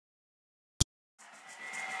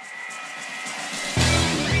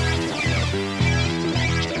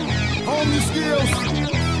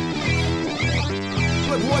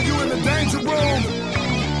Are you in the danger room?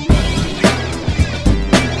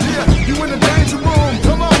 Yeah, you in the danger room.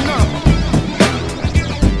 Come on now.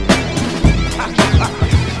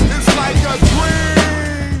 It's like a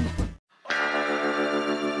dream.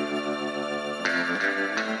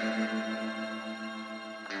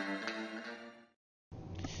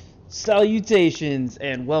 Salutations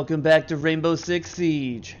and welcome back to Rainbow Six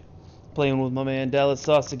Siege. Playing with my man Dallas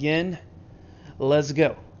Sauce again. Let's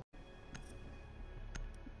go.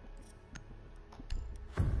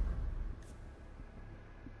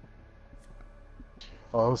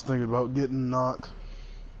 I was thinking about getting knocked.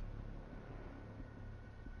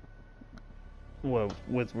 What,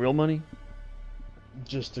 with real money?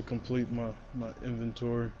 Just to complete my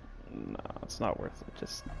inventory. No, it's not worth it.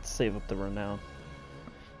 Just save up the renown.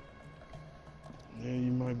 Yeah,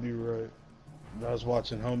 you might be right. I was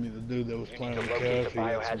watching homie, the dude that was playing with Kev, he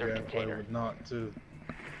had some gameplay with Knock too.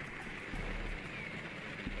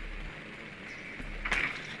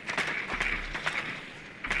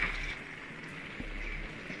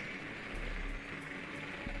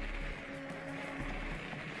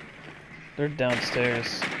 They're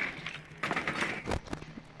downstairs.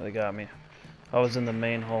 They got me. I was in the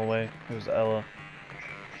main hallway. It was Ella.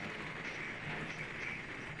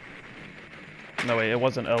 No, wait, it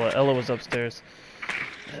wasn't Ella. Ella was upstairs.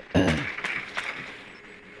 I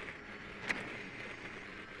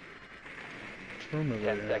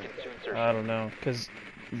don't know, because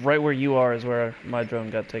right where you are is where my drone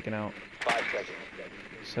got taken out. 5 seconds.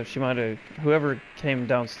 So she might have, whoever came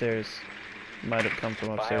downstairs might have come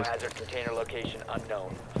from upstairs. Biohazard container location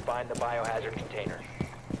unknown. Find the biohazard container.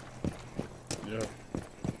 Yeah.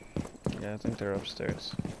 Yeah, I think they're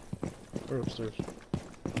upstairs. They're upstairs.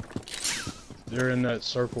 They're in that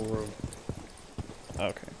circle room.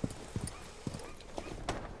 Okay.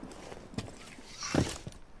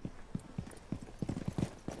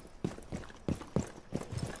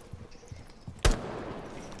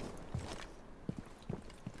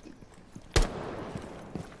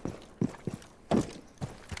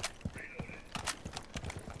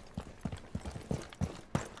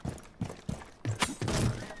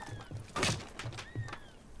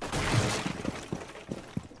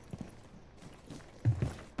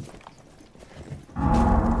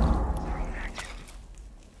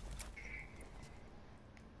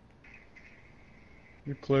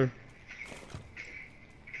 You're clear.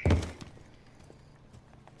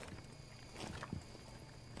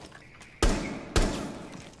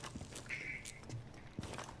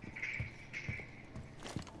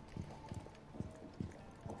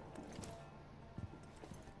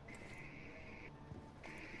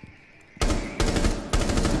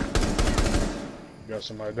 Got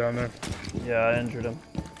somebody down there? Yeah, I injured him.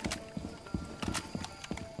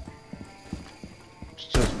 It's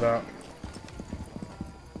just about.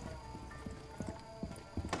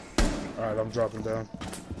 Alright, I'm dropping down.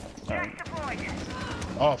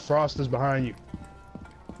 Oh, Frost is behind you.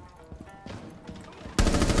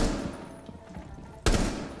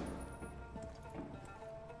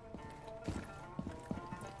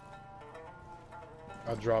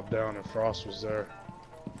 I dropped down and Frost was there.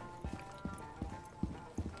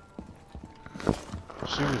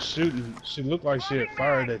 She was shooting. She looked like she had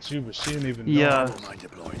fired at you, but she didn't even know. Yeah,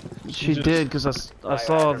 she did, because I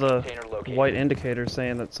saw the white indicator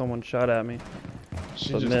saying that someone shot at me.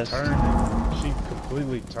 She but just missed. turned. She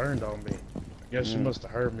completely turned on me. I guess she must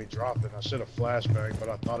have heard me dropping. I should have flashbanged, but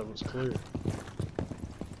I thought it was clear.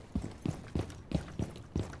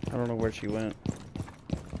 I don't know where she went.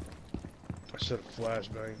 I should have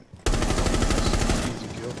flashbanged. Easy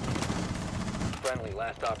kill. Friendly,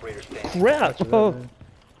 last operator standing. Crap!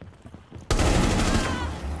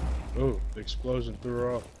 Oh, the explosion threw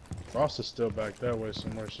her off. Frost is still back that way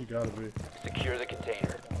somewhere. She gotta be. Secure the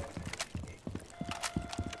container.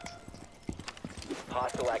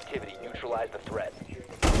 Hostile activity. Neutralize the threat.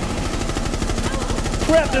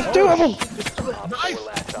 Crap, there's two of them! Nice.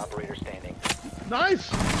 Last operator standing. Knife!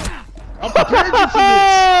 I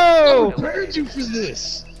prepared you for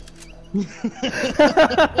this! I prepared you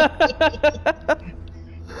for this!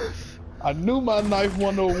 I knew my knife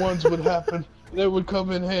 101s would happen. They would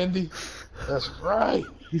come in handy. That's right.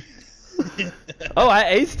 Oh, I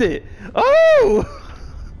aced it! Oh!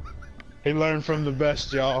 He learned from the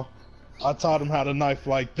best, y'all. I taught him how to knife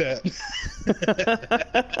like that.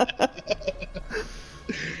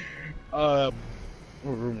 What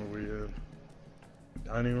room are we in?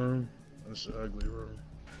 Dining room? That's an ugly room.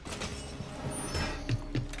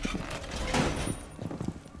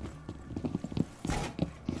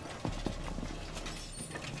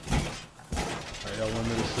 Hey, y'all want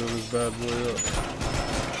me to fill this bad boy up?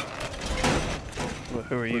 What?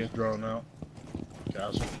 Who are you? Push drone out.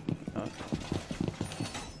 Castle.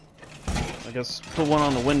 I guess put one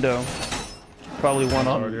on the window. Probably one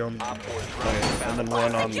on. Already on. Op 4 Okay, drone and then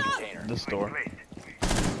found one on container. this door.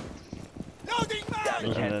 Down to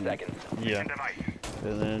And 10 then, seconds. yeah.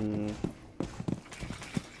 And then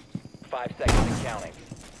 5 seconds and counting.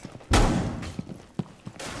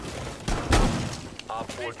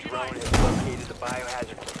 Op 4 drone has located the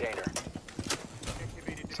biohazard container.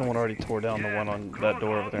 someone already tore down the one on that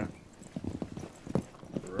door over there.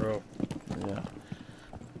 For real. Yeah.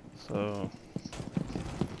 So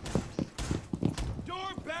Door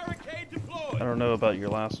barricade deployed. I don't know about your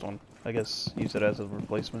last one. I guess use it as a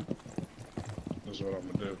replacement. That's what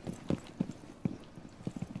I'm gonna do.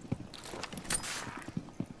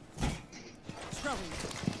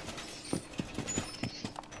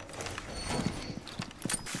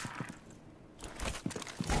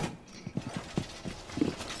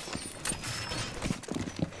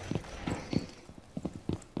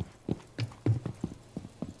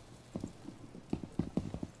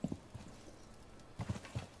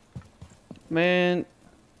 Man,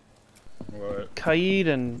 What? Kaid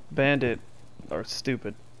and Bandit are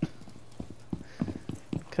stupid.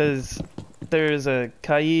 Cause there's a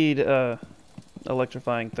Kaid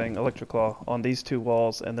electrifying thing, Electroclaw, on these two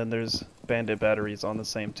walls, and then there's Bandit batteries on the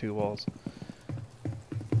same two walls.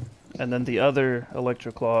 And then the other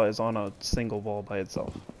Electroclaw is on a single wall by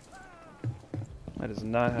itself. That is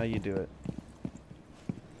not how you do it.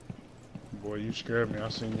 Boy, you scared me. I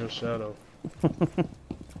seen your shadow.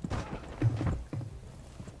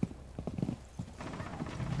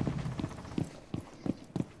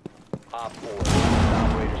 Op 4,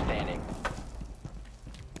 operator standing.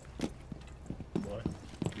 Boy,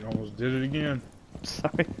 you almost did it again.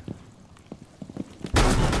 Sorry.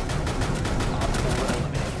 Op 4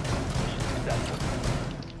 eliminated. Successful.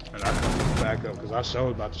 And I come back up because I sure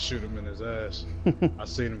was about to shoot him in his ass. I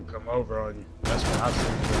seen him come over on you. That's when I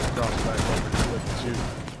seen him cross back over and look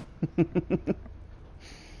at you.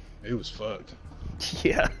 He was fucked.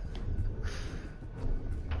 Yeah.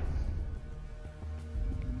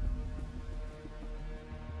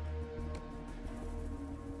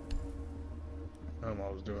 I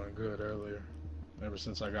was doing good earlier. Ever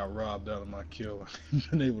since I got robbed out of my kill,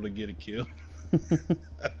 I've been able to get a kill.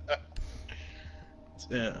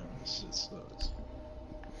 Damn, this shit sucks.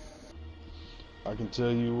 I can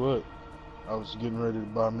tell you what, I was getting ready to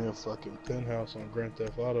buy me a fucking penthouse on Grand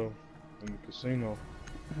Theft Auto in the casino.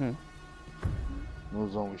 Mhm. It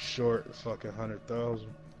was only short a fucking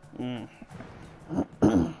 100,000. Mm.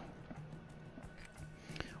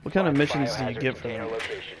 What kind of missions do you get from Container that?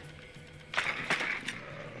 location.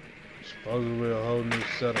 Supposedly a whole new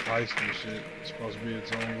set of heist and shit. It's supposed to be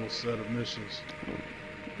its own little set of missions.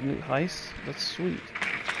 New heist? That's sweet.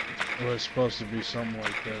 Well, it's supposed to be something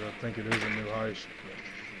like that. I think it is a new heist.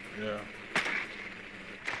 But yeah.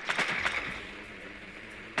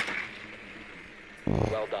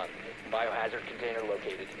 Well done. Biohazard container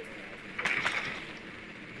located.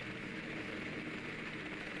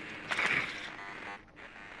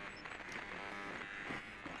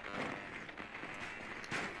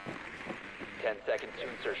 Seconds to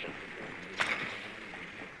insertion.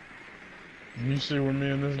 You see where me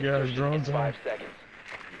and this guy's drones are? 5 seconds.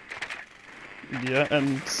 Yeah,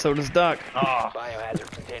 and so does Doc. Ah,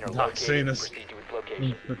 Biohazard container Doc located. seen us. Proceed to its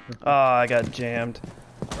location. Ah, I got jammed.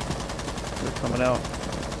 They're coming out.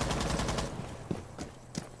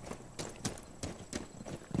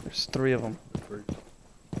 There's 3 of them.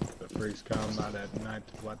 The freaks come out at night.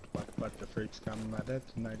 What the freaks come out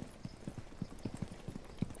at night?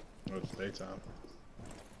 Oh, it's daytime.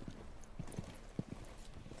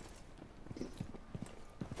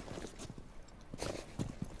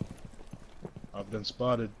 I've been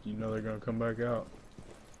spotted. You know they're gonna come back out.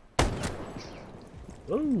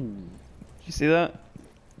 Ooh. Did you see that?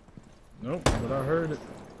 Nope, but I heard it.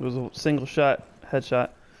 It was a single shot, headshot.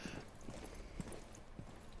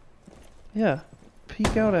 Yeah,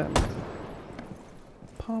 peek out at me.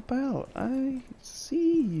 Pop out. I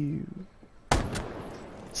see you.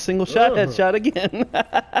 Single shot, Ugh. headshot again.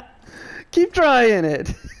 Keep trying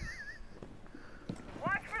it.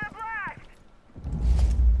 Watch for the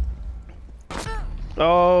blast!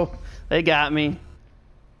 Oh, they got me.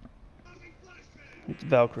 It's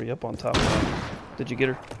Valkyrie up on top. Did you get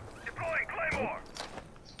her? Deploying Claymore!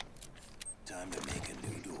 Time to make a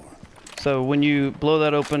new door. So when you blow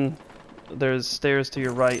that open, there's stairs to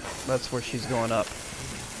your right. That's where she's going up.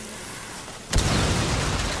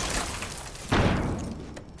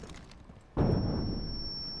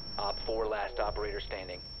 Op 4 last operator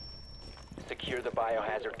standing. Secure the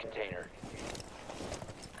biohazard container.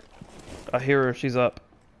 I hear her. She's up.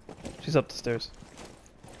 She's up the stairs.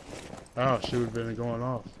 Oh, she would have been going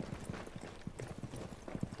off.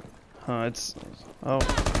 Huh, it's... Oh.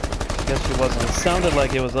 I guess she wasn't. It sounded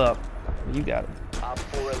like it was up. You got it. Op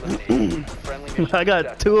 4 eliminated. Friendly mission I got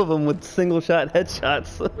successful. 2 of them with single shot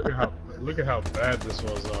headshots. Look at how bad this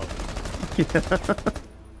was though. Yeah.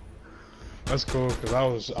 That's cool because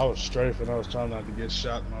I was strafing. I was trying not to get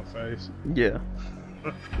shot in my face. Yeah.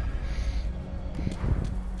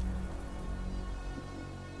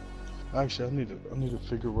 Actually, I need to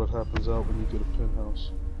figure what happens out when you get a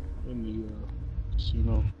penthouse in the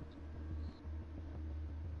casino.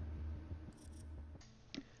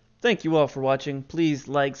 Thank you all for watching. Please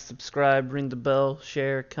like, subscribe, ring the bell,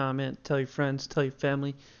 share, comment, tell your friends, tell your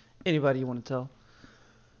family, anybody you want to tell.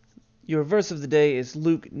 Your verse of the day is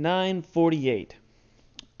Luke 9:48,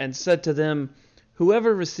 and said to them,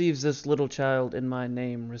 "Whoever receives this little child in my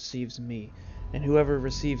name receives me, and whoever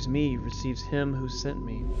receives me receives him who sent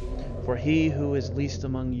me. For he who is least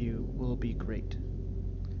among you will be great."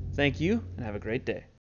 Thank you, and have a great day.